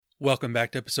Welcome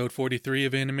back to episode 43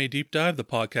 of Anime Deep Dive, the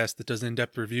podcast that does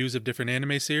in-depth reviews of different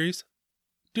anime series.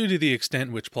 Due to the extent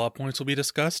in which plot points will be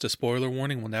discussed, a spoiler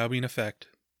warning will now be in effect.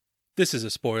 This is a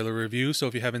spoiler review, so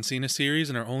if you haven't seen a series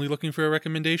and are only looking for a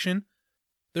recommendation,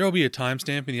 there will be a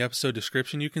timestamp in the episode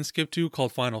description you can skip to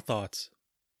called Final Thoughts.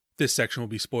 This section will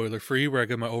be spoiler-free, where I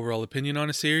give my overall opinion on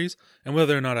a series, and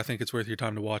whether or not I think it's worth your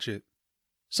time to watch it.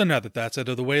 So now that that's out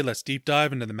of the way, let's deep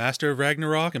dive into the Master of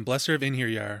Ragnarok and Blesser of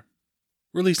Einherjar.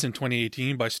 Released in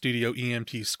 2018 by Studio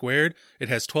EMT Squared, it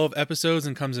has 12 episodes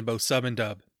and comes in both sub and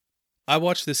dub. I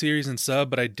watched the series in sub,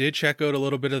 but I did check out a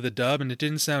little bit of the dub and it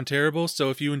didn't sound terrible, so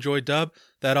if you enjoy dub,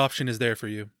 that option is there for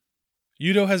you.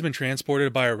 Yudo has been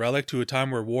transported by a relic to a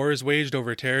time where war is waged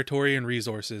over territory and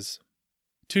resources.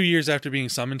 2 years after being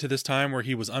summoned to this time where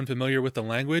he was unfamiliar with the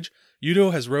language,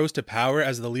 Yudo has rose to power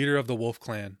as the leader of the Wolf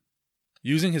Clan.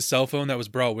 Using his cell phone that was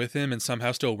brought with him and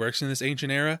somehow still works in this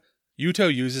ancient era,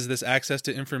 Yuto uses this access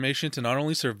to information to not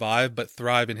only survive but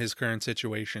thrive in his current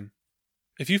situation.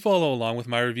 If you follow along with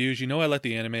my reviews, you know I let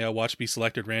the anime I watch be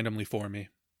selected randomly for me.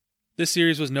 This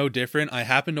series was no different. I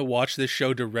happened to watch this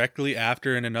show directly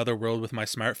after In Another World with my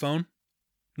smartphone.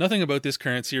 Nothing about this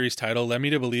current series title led me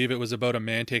to believe it was about a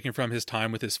man taking from his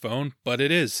time with his phone, but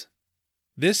it is.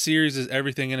 This series is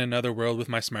everything In Another World with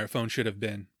my smartphone should have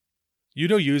been.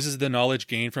 Yudo uses the knowledge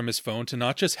gained from his phone to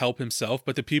not just help himself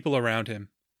but the people around him.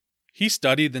 He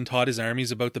studied and taught his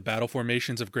armies about the battle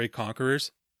formations of great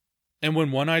conquerors. And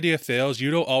when one idea fails,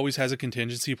 Yudo always has a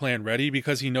contingency plan ready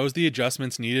because he knows the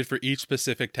adjustments needed for each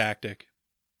specific tactic.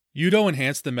 Yudo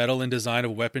enhanced the metal and design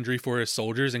of weaponry for his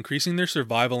soldiers, increasing their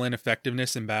survival and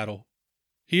effectiveness in battle.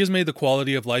 He has made the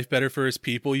quality of life better for his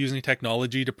people using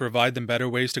technology to provide them better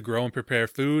ways to grow and prepare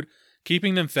food.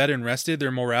 Keeping them fed and rested, their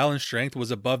morale and strength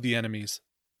was above the enemy's.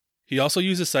 He also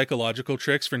uses psychological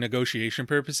tricks for negotiation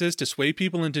purposes to sway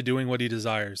people into doing what he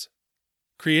desires.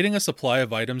 Creating a supply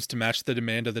of items to match the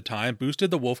demand of the time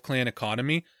boosted the Wolf Clan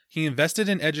economy. He invested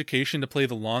in education to play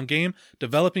the long game,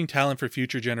 developing talent for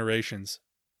future generations.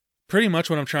 Pretty much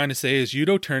what I'm trying to say is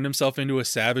Yudo turned himself into a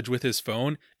savage with his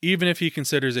phone, even if he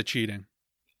considers it cheating.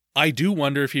 I do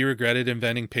wonder if he regretted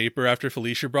inventing paper after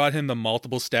Felicia brought him the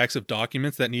multiple stacks of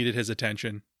documents that needed his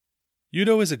attention.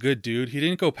 Yudo is a good dude. He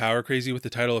didn't go power crazy with the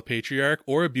title of Patriarch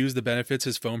or abuse the benefits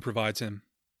his phone provides him.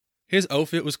 His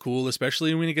outfit was cool,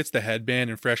 especially when he gets the headband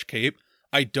and fresh cape.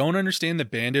 I don't understand the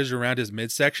bandage around his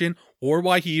midsection or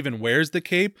why he even wears the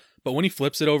cape, but when he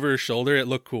flips it over his shoulder, it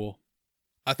looked cool.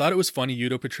 I thought it was funny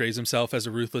Yudo portrays himself as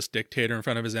a ruthless dictator in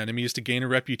front of his enemies to gain a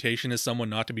reputation as someone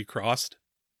not to be crossed,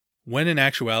 when in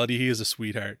actuality he is a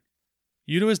sweetheart.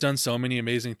 Yudo has done so many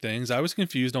amazing things. I was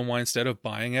confused on why instead of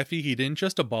buying Effie, he didn't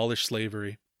just abolish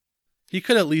slavery. He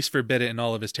could at least forbid it in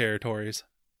all of his territories.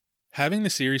 Having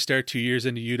the series start 2 years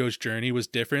into Yudo's journey was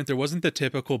different. There wasn't the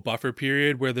typical buffer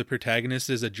period where the protagonist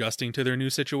is adjusting to their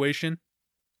new situation.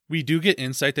 We do get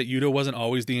insight that Yudo wasn't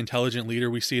always the intelligent leader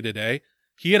we see today.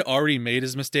 He had already made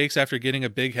his mistakes after getting a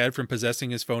big head from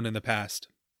possessing his phone in the past.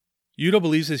 Yudo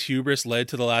believes his hubris led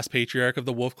to the last patriarch of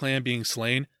the Wolf Clan being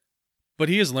slain, but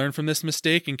he has learned from this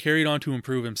mistake and carried on to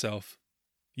improve himself.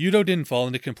 Yudo didn't fall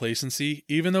into complacency.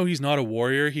 Even though he's not a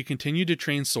warrior, he continued to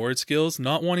train sword skills,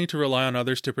 not wanting to rely on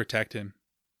others to protect him.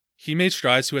 He made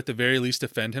strides to at the very least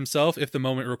defend himself if the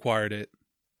moment required it.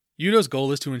 Yudo's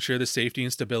goal is to ensure the safety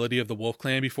and stability of the Wolf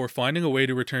Clan before finding a way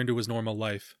to return to his normal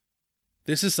life.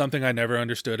 This is something I never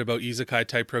understood about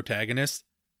isekai-type protagonists.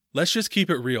 Let's just keep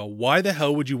it real. Why the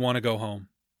hell would you want to go home?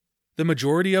 The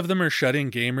majority of them are shut-in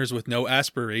gamers with no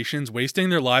aspirations, wasting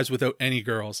their lives without any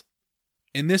girls.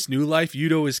 In this new life,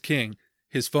 Yudo is king.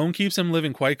 His phone keeps him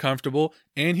living quite comfortable,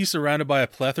 and he's surrounded by a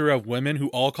plethora of women who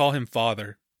all call him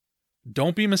father.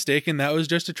 Don't be mistaken, that was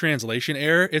just a translation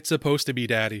error. It's supposed to be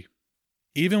daddy.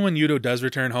 Even when Yudo does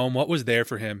return home, what was there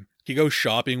for him? He goes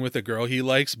shopping with a girl he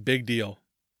likes, big deal.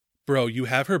 Bro, you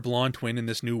have her blonde twin in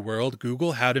this new world.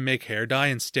 Google how to make hair dye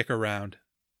and stick around.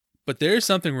 But there's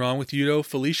something wrong with Yudo.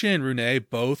 Felicia and Rune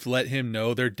both let him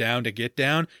know they're down to get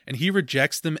down, and he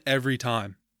rejects them every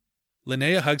time.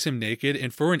 Linnea hugs him naked,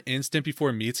 and for an instant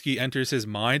before Mitsuki enters his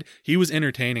mind, he was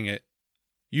entertaining it.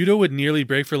 Yudo would nearly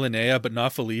break for Linnea, but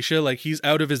not Felicia, like he's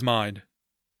out of his mind.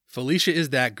 Felicia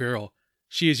is that girl.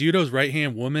 She is Yudo's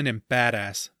right-hand woman and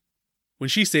badass. When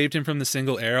she saved him from the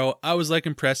single arrow, I was like,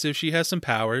 impressive, she has some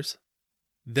powers.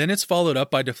 Then it's followed up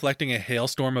by deflecting a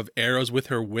hailstorm of arrows with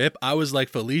her whip. I was like,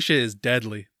 Felicia is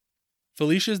deadly.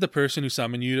 Felicia is the person who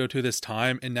summoned Yudo to this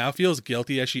time and now feels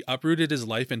guilty as she uprooted his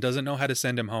life and doesn't know how to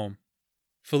send him home.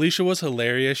 Felicia was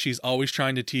hilarious. She's always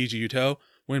trying to tease Yuto.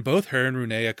 When both her and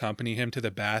Rune accompany him to the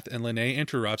bath and Linnea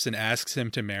interrupts and asks him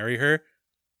to marry her,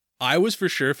 I was for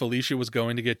sure Felicia was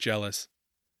going to get jealous.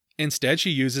 Instead, she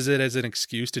uses it as an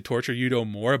excuse to torture Yuto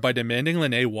more by demanding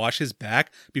Lene wash his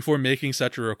back before making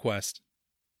such a request.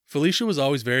 Felicia was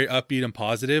always very upbeat and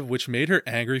positive, which made her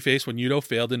angry face when Yuto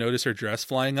failed to notice her dress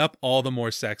flying up all the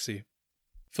more sexy.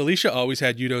 Felicia always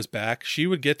had Yuto's back. She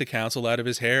would get the counsel out of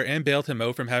his hair and bailed him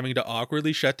out from having to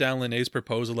awkwardly shut down Lene's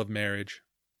proposal of marriage.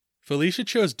 Felicia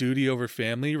chose duty over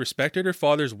family, respected her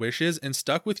father's wishes, and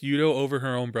stuck with Yuto over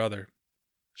her own brother.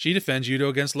 She defends Yuto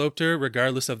against Lopter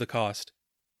regardless of the cost.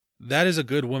 That is a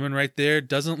good woman right there,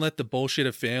 doesn't let the bullshit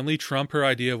of family trump her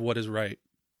idea of what is right.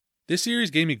 This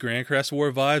series gave me Grand Crest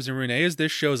War vibes, and Renee is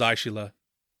this show's Aishila.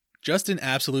 Just an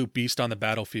absolute beast on the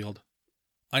battlefield.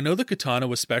 I know the katana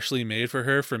was specially made for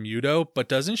her from Yuto, but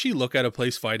doesn't she look out of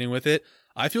place fighting with it?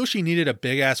 I feel she needed a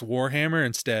big-ass warhammer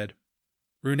instead.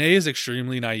 Renee is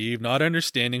extremely naive, not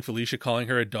understanding Felicia calling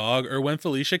her a dog, or when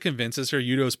Felicia convinces her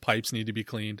Yuto's pipes need to be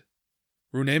cleaned.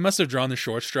 Renee must have drawn the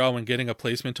short straw when getting a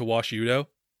placement to wash Yuto.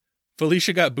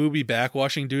 Felicia got booby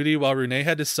backwashing duty while Renee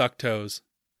had to suck toes.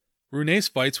 Renee's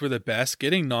fights were the best.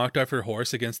 Getting knocked off her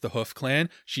horse against the Hoof Clan,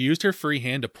 she used her free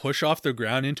hand to push off the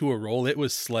ground into a roll. It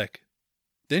was slick.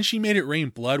 Then she made it rain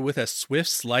blood with a swift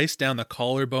slice down the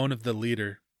collarbone of the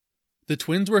leader. The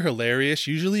twins were hilarious.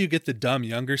 Usually you get the dumb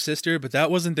younger sister, but that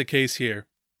wasn't the case here.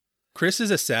 Chris is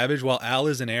a savage while Al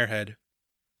is an airhead.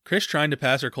 Chris trying to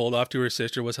pass her cold off to her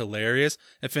sister was hilarious,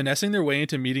 and finessing their way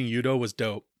into meeting Yuto was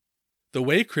dope. The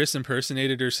way Chris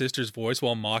impersonated her sister's voice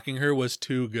while mocking her was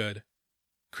too good.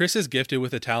 Chris is gifted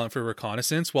with a talent for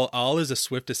reconnaissance, while Al is a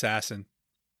swift assassin.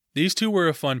 These two were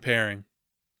a fun pairing.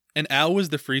 And Al was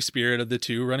the free spirit of the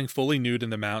two, running fully nude in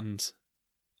the mountains.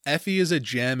 Effie is a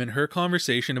gem, and her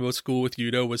conversation about school with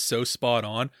Yuto was so spot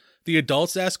on. The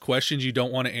adults ask questions you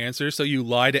don't want to answer, so you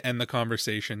lie to end the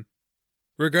conversation.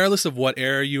 Regardless of what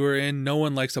era you are in, no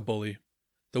one likes a bully.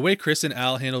 The way Chris and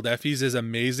Al handled Effie's is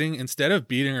amazing. Instead of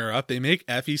beating her up, they make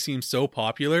Effie seem so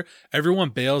popular, everyone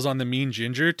bails on the mean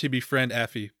ginger to befriend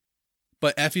Effie.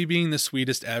 But Effie, being the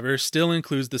sweetest ever, still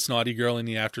includes the snotty girl in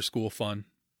the after-school fun.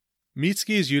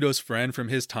 Mitsuki is Yuto's friend from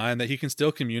his time that he can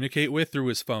still communicate with through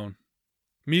his phone.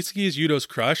 Mitsuki is Yuto's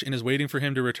crush and is waiting for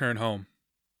him to return home.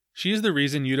 She is the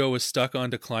reason Yuto was stuck on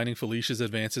declining Felicia's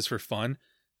advances for fun.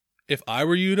 If I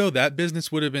were Yuto, that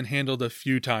business would have been handled a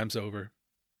few times over.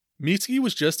 Mitsuki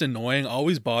was just annoying,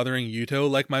 always bothering Yuto,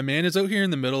 like my man is out here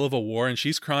in the middle of a war and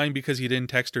she's crying because he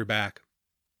didn't text her back.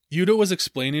 Yuto was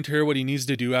explaining to her what he needs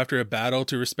to do after a battle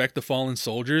to respect the fallen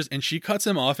soldiers, and she cuts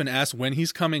him off and asks when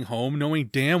he's coming home, knowing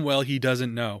damn well he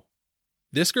doesn't know.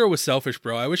 This girl was selfish,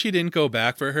 bro. I wish he didn't go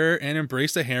back for her and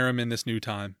embrace the harem in this new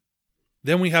time.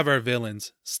 Then we have our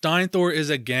villains. Steinthor is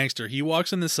a gangster. He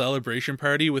walks in the celebration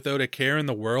party without a care in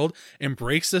the world and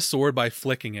breaks the sword by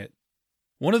flicking it.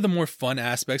 One of the more fun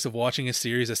aspects of watching a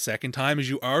series a second time is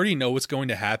you already know what's going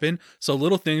to happen, so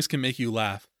little things can make you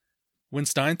laugh. When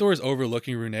Steinthor is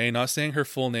overlooking Renee, not saying her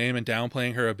full name and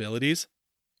downplaying her abilities,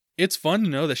 it's fun to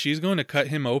know that she's going to cut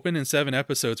him open in 7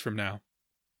 episodes from now.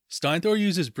 Steinthor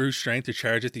uses brute strength to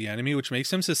charge at the enemy, which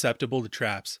makes him susceptible to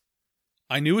traps.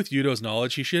 I knew with Yuto's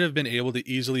knowledge he should have been able to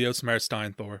easily outsmart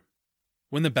Steinthor.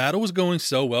 When the battle was going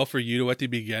so well for Yuto at the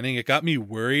beginning, it got me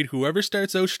worried. Whoever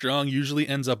starts out strong usually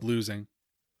ends up losing.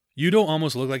 Yuto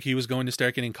almost looked like he was going to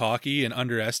start getting cocky and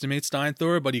underestimate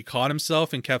Steinthor, but he caught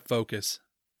himself and kept focus.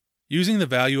 Using the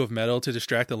value of metal to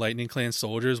distract the Lightning Clan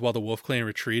soldiers while the Wolf Clan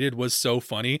retreated was so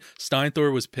funny.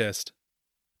 Steinthor was pissed.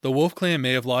 The Wolf Clan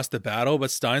may have lost the battle, but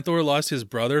Steinthor lost his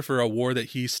brother for a war that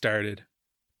he started.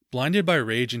 Blinded by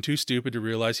rage and too stupid to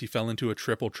realize he fell into a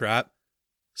triple trap,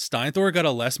 Steinthor got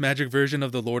a less magic version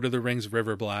of the Lord of the Rings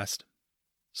River Blast.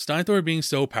 Steinthor being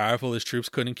so powerful his troops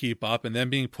couldn't keep up, and then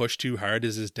being pushed too hard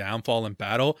as his downfall in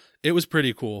battle, it was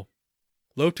pretty cool.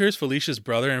 Lopter is Felicia's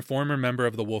brother and former member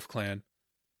of the Wolf Clan.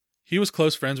 He was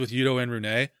close friends with Yuto and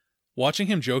Renee. Watching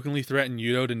him jokingly threaten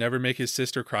Yuto to never make his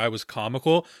sister cry was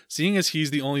comical, seeing as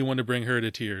he's the only one to bring her to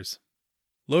tears.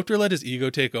 Lopter let his ego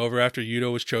take over after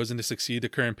Yuto was chosen to succeed the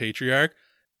current patriarch.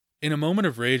 In a moment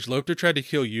of rage, Lopter tried to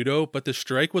kill Yuto, but the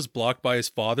strike was blocked by his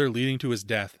father, leading to his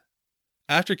death.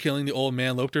 After killing the old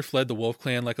man, Lopter fled the Wolf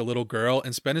Clan like a little girl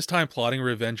and spent his time plotting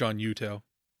revenge on Yuto.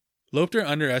 Lopter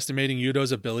underestimating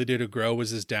Yuto's ability to grow was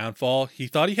his downfall. He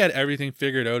thought he had everything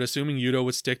figured out, assuming Yuto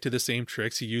would stick to the same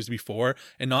tricks he used before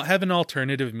and not have an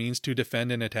alternative means to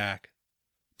defend and attack.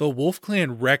 The Wolf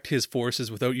Clan wrecked his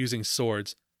forces without using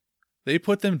swords. They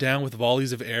put them down with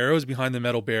volleys of arrows behind the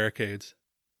metal barricades.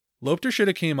 Lopter should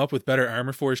have came up with better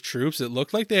armor for his troops. It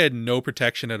looked like they had no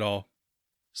protection at all.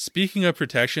 Speaking of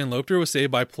protection, Lopter was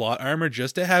saved by plot armor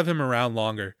just to have him around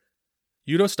longer.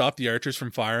 Yuto stopped the archers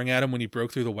from firing at him when he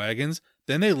broke through the wagons,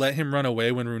 then they let him run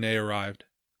away when Renee arrived.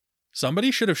 Somebody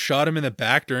should have shot him in the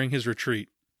back during his retreat.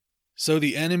 So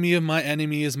the enemy of my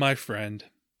enemy is my friend.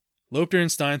 Lopter and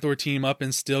Steinthor team up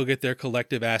and still get their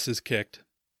collective asses kicked.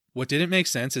 What didn't make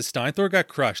sense is Steinthor got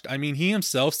crushed. I mean, he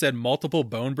himself said multiple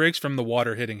bone breaks from the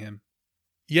water hitting him.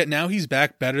 Yet now he's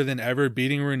back better than ever,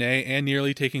 beating Rune and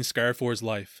nearly taking Skyfor's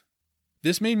life.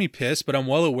 This made me pissed, but I'm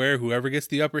well aware whoever gets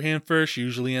the upper hand first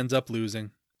usually ends up losing.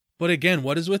 But again,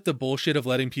 what is with the bullshit of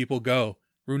letting people go?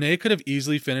 Rune could have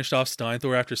easily finished off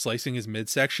Steinthor after slicing his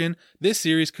midsection. This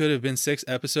series could have been 6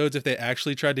 episodes if they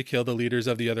actually tried to kill the leaders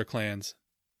of the other clans.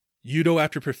 Yudo,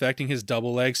 after perfecting his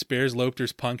double leg, spares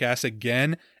Lopter's punk ass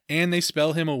again, and they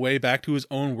spell him away back to his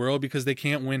own world because they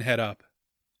can't win head up.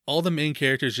 All the main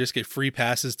characters just get free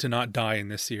passes to not die in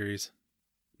this series.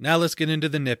 Now let's get into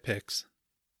the nitpicks.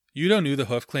 Yudo knew the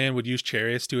Hoof clan would use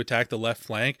chariots to attack the left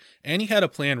flank, and he had a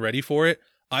plan ready for it.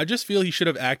 I just feel he should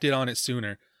have acted on it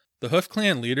sooner. The Hoof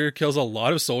clan leader kills a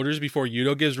lot of soldiers before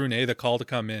Yudo gives Rune the call to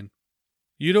come in.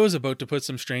 Yudo is about to put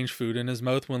some strange food in his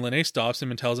mouth when Lene stops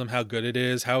him and tells him how good it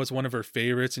is, how it's one of her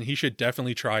favorites, and he should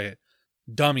definitely try it.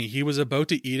 Dummy, he was about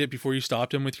to eat it before you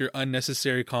stopped him with your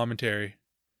unnecessary commentary.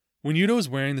 When Yudo is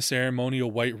wearing the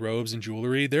ceremonial white robes and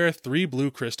jewelry, there are 3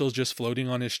 blue crystals just floating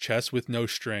on his chest with no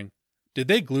string. Did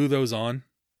they glue those on?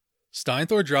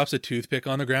 Steinthor drops a toothpick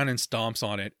on the ground and stomps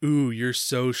on it. Ooh, you're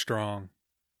so strong.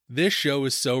 This show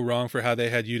is so wrong for how they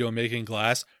had Yudo making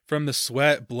glass, from the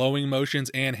sweat, blowing motions,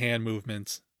 and hand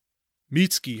movements.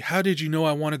 Mitsuki, how did you know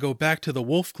I want to go back to the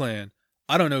Wolf Clan?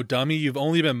 I don't know, dummy, you've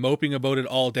only been moping about it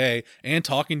all day, and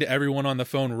talking to everyone on the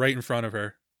phone right in front of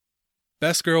her.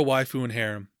 Best girl, waifu, and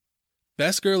harem.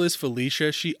 Best girl is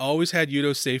Felicia. She always had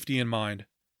Yudo's safety in mind.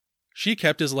 She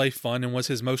kept his life fun and was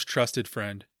his most trusted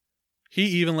friend. He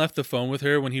even left the phone with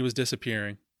her when he was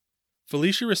disappearing.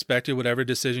 Felicia respected whatever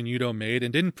decision Yudo made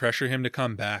and didn't pressure him to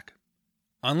come back.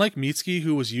 Unlike Mitsuki,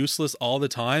 who was useless all the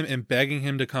time and begging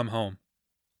him to come home.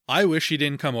 I wish she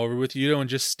didn't come over with Yudo and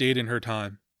just stayed in her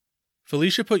time.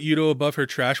 Felicia put Yudo above her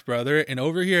trash brother, and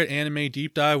over here at Anime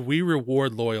Deep Dive, we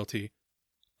reward loyalty.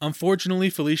 Unfortunately,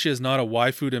 Felicia is not a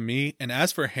waifu to me, and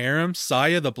as for harem,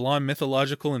 Saya, the blonde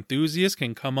mythological enthusiast,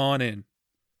 can come on in.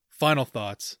 Final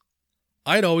thoughts.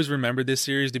 I'd always remembered this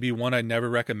series to be one I'd never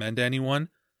recommend to anyone.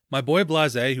 My boy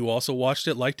Blase, who also watched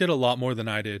it, liked it a lot more than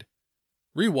I did.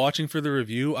 Rewatching for the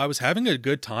review, I was having a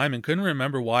good time and couldn't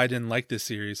remember why I didn't like this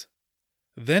series.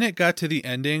 Then it got to the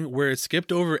ending where it skipped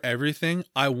over everything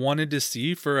I wanted to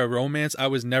see for a romance I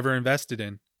was never invested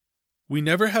in. We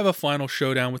never have a final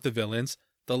showdown with the villains.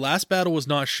 The last battle was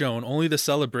not shown, only the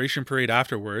celebration parade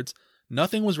afterwards.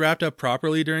 Nothing was wrapped up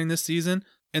properly during this season,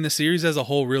 and the series as a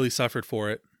whole really suffered for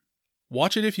it.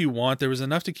 Watch it if you want, there was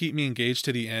enough to keep me engaged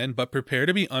to the end, but prepare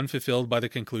to be unfulfilled by the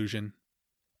conclusion.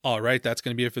 Alright, that's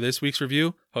going to be it for this week's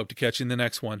review. Hope to catch you in the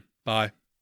next one. Bye.